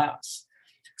that class.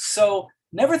 So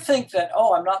never think that,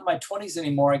 oh, I'm not in my 20s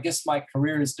anymore. I guess my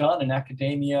career is done in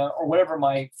academia or whatever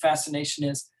my fascination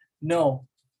is. No,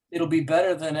 it'll be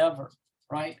better than ever,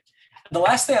 right? And the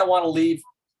last thing I want to leave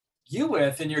you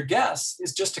with and your guests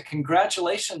is just a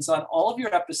congratulations on all of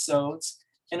your episodes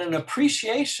and an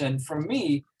appreciation from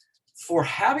me for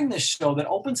having this show that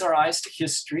opens our eyes to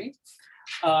history,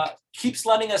 keeps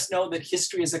letting us know that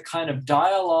history is a kind of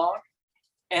dialogue,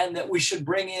 and that we should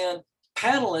bring in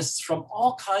panelists from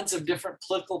all kinds of different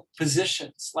political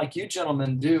positions like you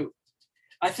gentlemen do.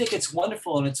 I think it's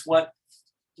wonderful, and it's what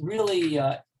really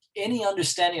any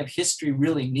understanding of history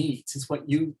really needs. It's what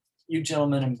you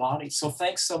gentlemen embody. So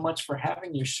thanks so much for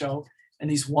having your show and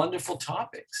these wonderful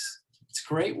topics. It's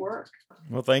great work.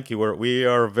 Well, thank you. We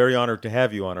are very honored to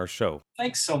have you on our show.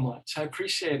 Thanks so much. I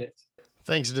appreciate it.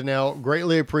 Thanks, Danelle.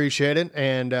 Greatly appreciate it.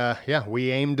 And yeah,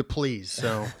 we aim to please.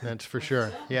 So that's for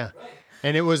sure. Yeah.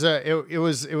 And it was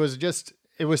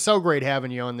so great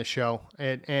having you on the show.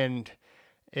 And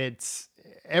it's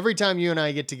every time you and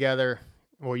I get together,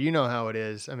 well, you know how it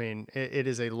is. I mean, it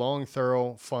is a long,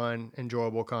 thorough, fun,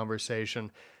 enjoyable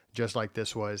conversation, just like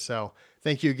this was. So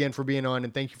thank you again for being on,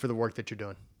 and thank you for the work that you're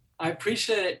doing. I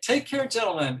appreciate it. Take care,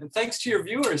 gentlemen. And thanks to your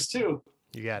viewers, too.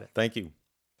 You got it. Thank you.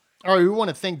 All right, we want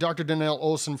to thank Dr. Danelle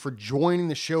Olson for joining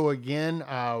the show again.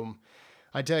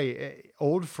 I tell you,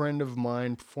 old friend of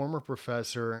mine, former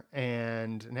professor,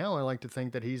 and now I like to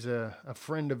think that he's a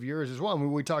friend of yours as well. I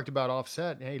mean, we talked about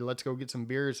offset. Hey, let's go get some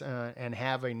beers and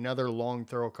have another long,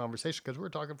 thorough conversation, because we were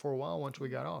talking for a while once we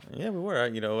got off. Yeah, we were.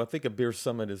 I think a beer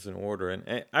summit is in order,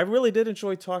 and I really did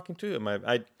enjoy talking to him.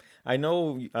 I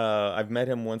know I've met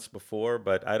him once before,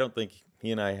 but I don't think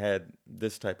he and I had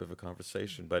this type of a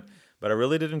conversation. But I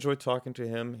really did enjoy talking to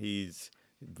him. He's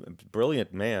a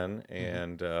brilliant man,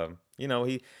 and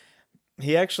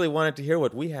he actually wanted to hear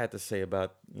what we had to say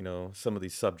about some of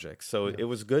these subjects. So it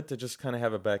was good to just kind of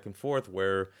have a back and forth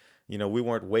where we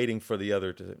weren't waiting for the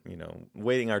other to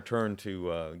waiting our turn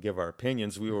to give our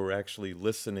opinions. We were actually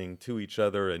listening to each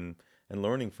other and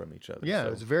learning from each other. Yeah, it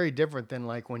was very different than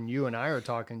like when you and I are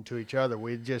talking to each other.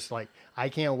 We just like, I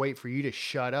can't wait for you to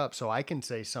shut up so I can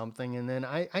say something. And then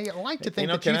I like to think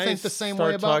that you think the same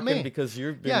way about me. Because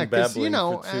you've been babbling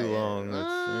for too long.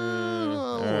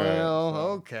 Well,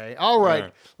 okay. All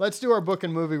right. Let's do our book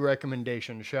and movie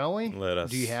recommendation, shall we? Let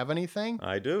us. Do you have anything?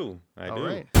 I do. All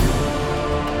right.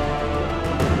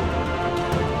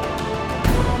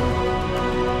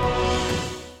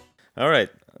 All right.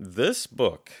 This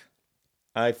book,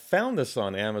 I found this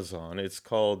on Amazon. It's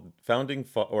called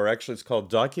it's called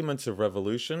Documents of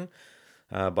Revolution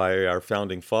by our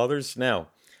founding fathers. Now,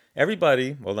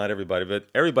 not everybody, but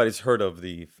everybody's heard of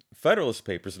the Federalist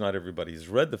Papers. Not everybody's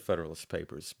read the Federalist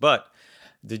Papers. But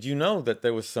did you know that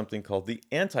there was something called the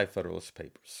Anti-Federalist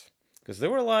Papers? Because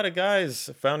there were a lot of guys,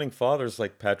 founding fathers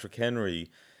like Patrick Henry,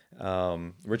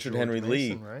 Richard Henry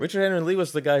Lee. Right? Richard Henry Lee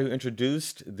was the guy who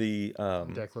introduced the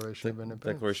Declaration of Independence.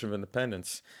 Declaration of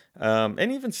Independence.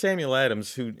 And even Samuel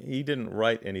Adams, he didn't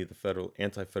write any of the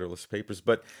Anti-Federalist Papers,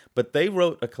 but they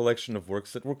wrote a collection of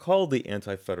works that were called the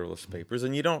Anti-Federalist Papers,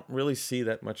 and you don't really see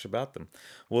that much about them.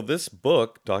 Well, this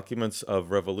book, Documents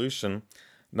of Revolution,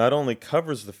 not only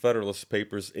covers the Federalist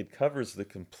Papers, it covers the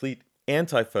complete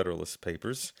Anti-Federalist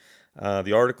Papers.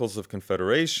 The Articles of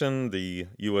Confederation, the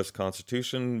U.S.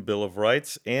 Constitution, Bill of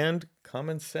Rights, and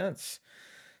Common Sense.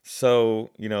 So,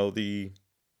 the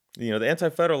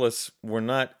Anti-Federalists were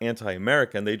not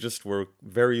anti-American. They just were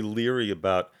very leery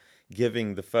about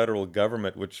giving the federal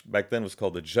government, which back then was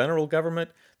called the general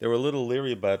government, they were a little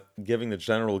leery about giving the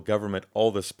general government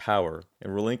all this power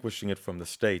and relinquishing it from the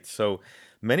states. So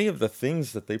many of the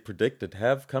things that they predicted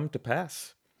have come to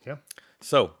pass. Yeah.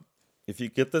 So, if you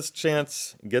get this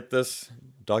chance, get this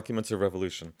Documents of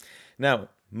Revolution. Now,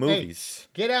 movies.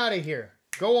 Hey, get out of here.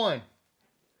 Go on.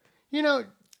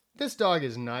 This dog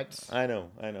is nuts. I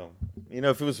know.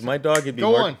 If it was my dog, he'd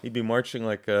be marching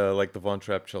like the Von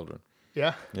Trapp children.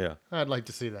 Yeah? Yeah. I'd like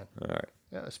to see that. All right.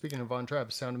 Yeah, speaking of Von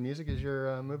Trapp, Sound of Music is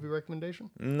your movie recommendation?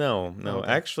 No. Okay.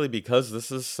 Actually, because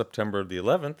this is September the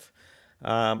 11th,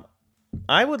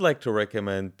 I would like to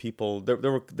recommend people.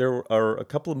 There are a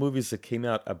couple of movies that came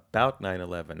out about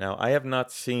 9/11. Now, I have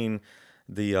not seen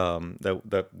the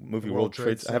movie World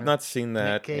Trade Center. I have not seen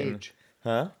that. Nick Cage.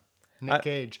 Nick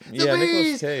Cage. Yeah,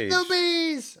 Nicolas Cage. The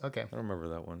bees. Okay. I don't remember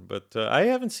that one, but I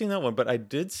haven't seen that one. But I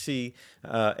did see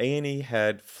A&E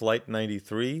had Flight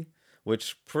 93,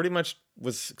 which pretty much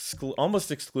was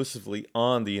almost exclusively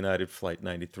on the United Flight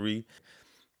 93.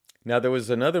 Now, there was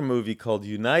another movie called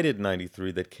United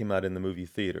 93 that came out in the movie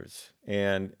theaters.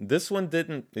 And this one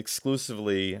didn't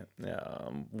exclusively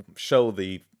show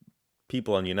the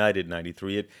people on United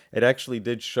 93. It actually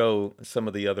did show some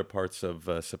of the other parts of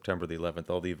September the 11th,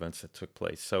 all the events that took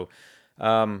place. So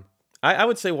I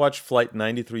would say watch Flight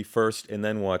 93 first and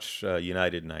then watch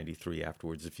United 93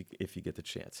 afterwards if you get the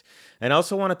chance. And I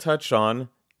also want to touch on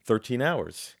 13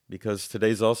 Hours, because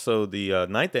today's also the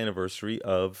 9th anniversary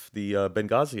of the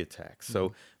Benghazi attack.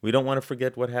 So we don't want to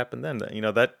forget what happened then. You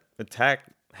know, that attack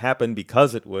happened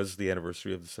because it was the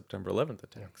anniversary of the September 11th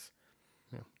attacks.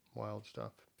 Yeah, wild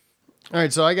stuff. All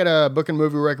right, so I got a book and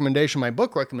movie recommendation. My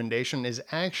book recommendation is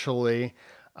actually,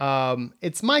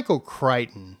 it's Michael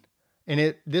Crichton.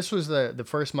 And this was the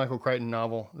first Michael Crichton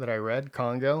novel that I read,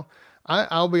 Congo.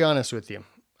 I'll be honest with you.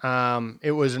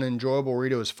 It was an enjoyable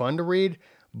read. It was fun to read.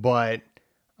 But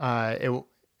it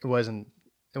wasn't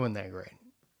that great.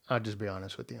 I'll just be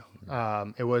honest with you.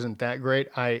 It wasn't that great.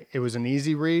 It was an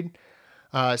easy read.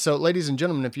 So, ladies and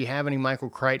gentlemen, if you have any Michael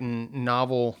Crichton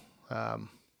novel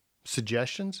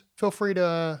suggestions, feel free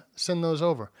to send those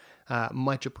over.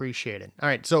 Much appreciated. All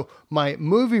right, so my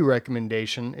movie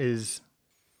recommendation is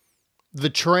The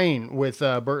Train with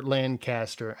Burt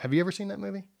Lancaster. Have you ever seen that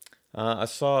movie? I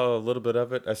saw a little bit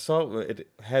of it. I saw it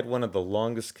had one of the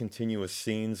longest continuous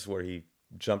scenes where he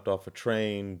jumped off a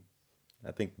train,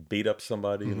 I think beat up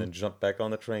somebody, and then jumped back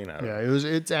on the train.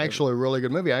 It's actually a really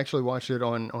good movie. I actually watched it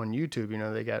on YouTube. You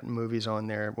know, they got movies on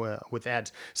there with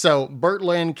ads. So Burt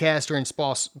Lancaster and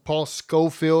Paul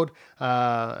Scofield,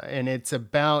 and it's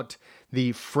about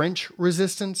the French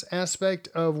resistance aspect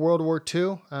of World War II.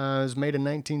 It was made in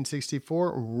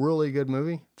 1964. Really good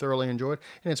movie. Thoroughly enjoyed.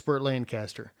 And it's Burt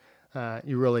Lancaster.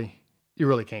 You really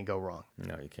can't go wrong.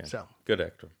 No, you can't. So good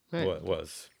actor. Hey.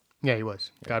 Was. Yeah, he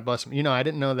was. God bless him. You know, I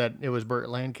didn't know that it was Burt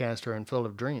Lancaster in Field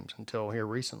of Dreams until here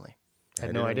recently. I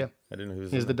had no idea. I didn't know who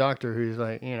was. He's the doctor who's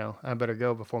like, I better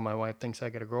go before my wife thinks I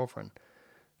got a girlfriend.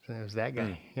 So it was that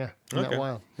guy. Yeah. Isn't that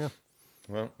wild? Yeah.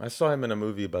 Well, I saw him in a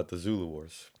movie about the Zulu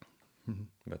Wars,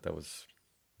 but that was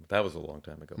a long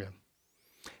time ago. Yeah.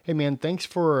 Hey man, thanks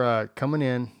for coming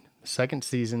in. Second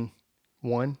season.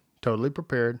 1, totally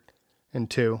prepared. And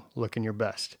 2, looking your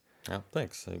best. Oh,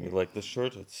 thanks. You like this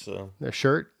shirt? It's The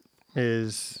shirt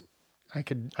is, I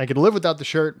could live without the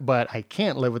shirt, but I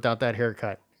can't live without that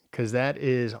haircut because that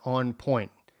is on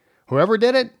point. Whoever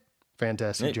did it,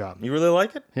 fantastic job. You really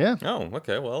like it? Yeah. Oh,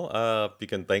 okay. Well, you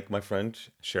can thank my friend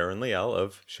Sharon Leal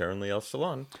of Sharon Leal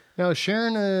Salon. Now,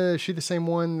 Sharon, is she the same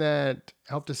one that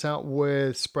helped us out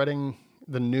with spreading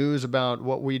the news about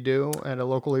what we do at a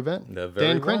local event?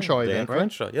 Dan Crenshaw event, right?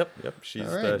 Crenshaw. Yep. She's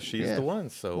the one.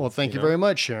 So well, thank you very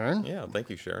much, Sharon. Yeah, thank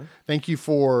you, Sharon. Thank you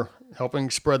for helping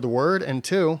spread the word, and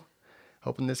 2,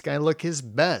 helping this guy look his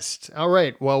best. All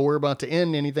right. Well, we're about to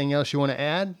end. Anything else you want to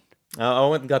add? I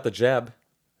went and got the jab.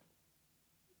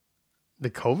 The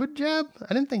COVID jab?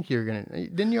 I didn't think you were gonna.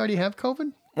 Didn't you already have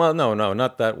COVID? Well, no,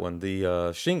 not that one.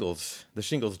 The shingles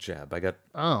jab. I got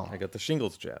the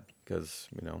shingles jab because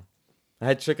I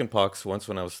had chicken pox once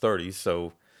when I was 30,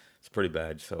 so it's pretty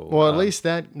bad. So well, at least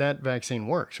that vaccine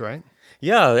works, right?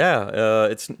 Yeah.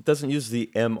 It doesn't use the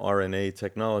mRNA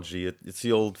technology. It's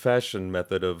the old-fashioned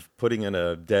method of putting in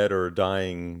a dead or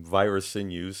dying virus in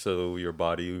you, so your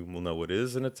body will know what it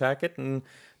is and attack it, and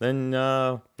then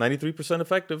 93%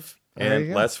 effective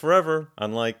and lasts forever.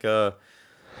 Unlike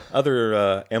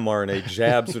other mRNA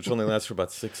jabs, which only last for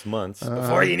about 6 months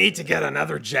before you need to get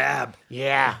another jab.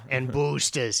 Yeah, and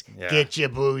boosters. Yeah. Get your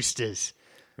boosters.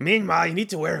 Meanwhile, you need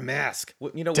to wear a mask.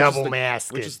 Double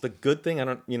mask. Which is the good thing. I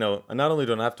don't. Not only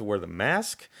do I have to wear the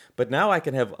mask, but now I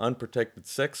can have unprotected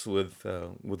sex with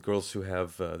girls who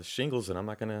have the shingles, and I'm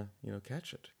not gonna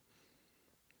catch it.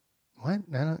 What?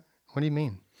 What do you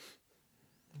mean?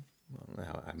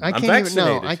 Well, I'm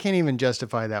vaccinated. I can't even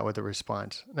justify that with a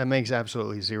response. That makes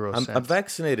absolutely zero sense. I'm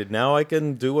vaccinated now. I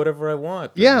can do whatever I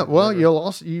want. Yeah. Well,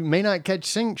 you may not catch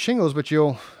shingles, but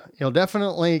you'll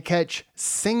definitely catch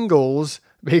singles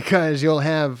because you'll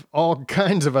have all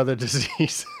kinds of other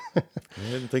disease. I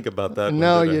didn't think about that.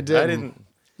 No, you didn't. I didn't.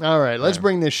 All right, let's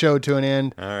bring this show to an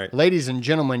end. All right. Ladies and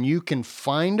gentlemen, you can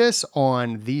find us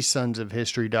on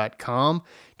thesonsofhistory.com.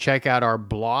 Check out our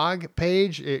blog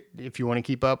page if you want to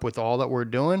keep up with all that we're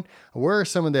doing. Where are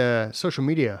some of the social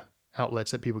media outlets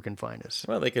that people can find us?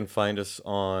 Well, they can find us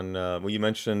on, you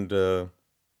mentioned our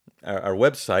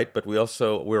website, but we're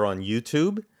on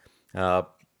YouTube.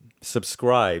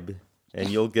 Subscribe, and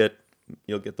you'll get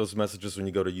you'll get those messages when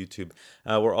you go to YouTube.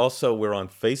 We're on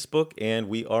Facebook and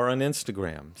we are on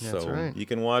Instagram. That's So right. you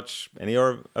can watch any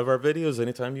of our videos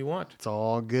anytime you want. It's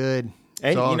all good.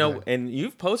 And It's all good. and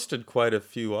you've posted quite a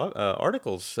few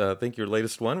articles. I think your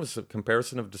latest one was a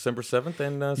comparison of December 7th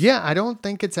and Yeah, I don't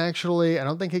think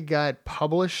it got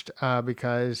published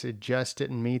because it just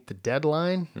didn't meet the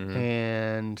deadline.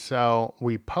 And so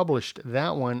we published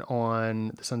that one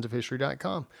on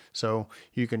thesonsofhistory.com. So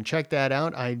you can check that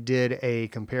out. I did a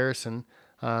comparison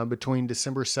between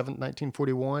December 7th,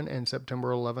 1941 and September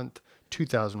 11th,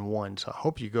 2001. So I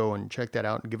hope you go and check that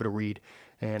out and give it a read,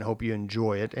 and hope you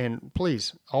enjoy it. And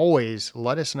please, always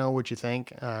let us know what you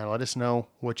think. Let us know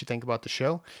what you think about the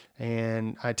show.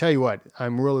 And I tell you what,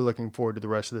 I'm really looking forward to the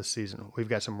rest of this season. We've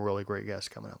got some really great guests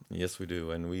coming up. yes, we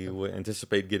do. And we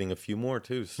anticipate getting a few more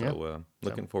too. So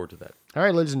looking forward to that. All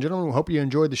right, ladies and gentlemen, we hope you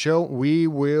enjoyed the show. We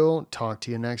will talk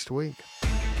to you next week.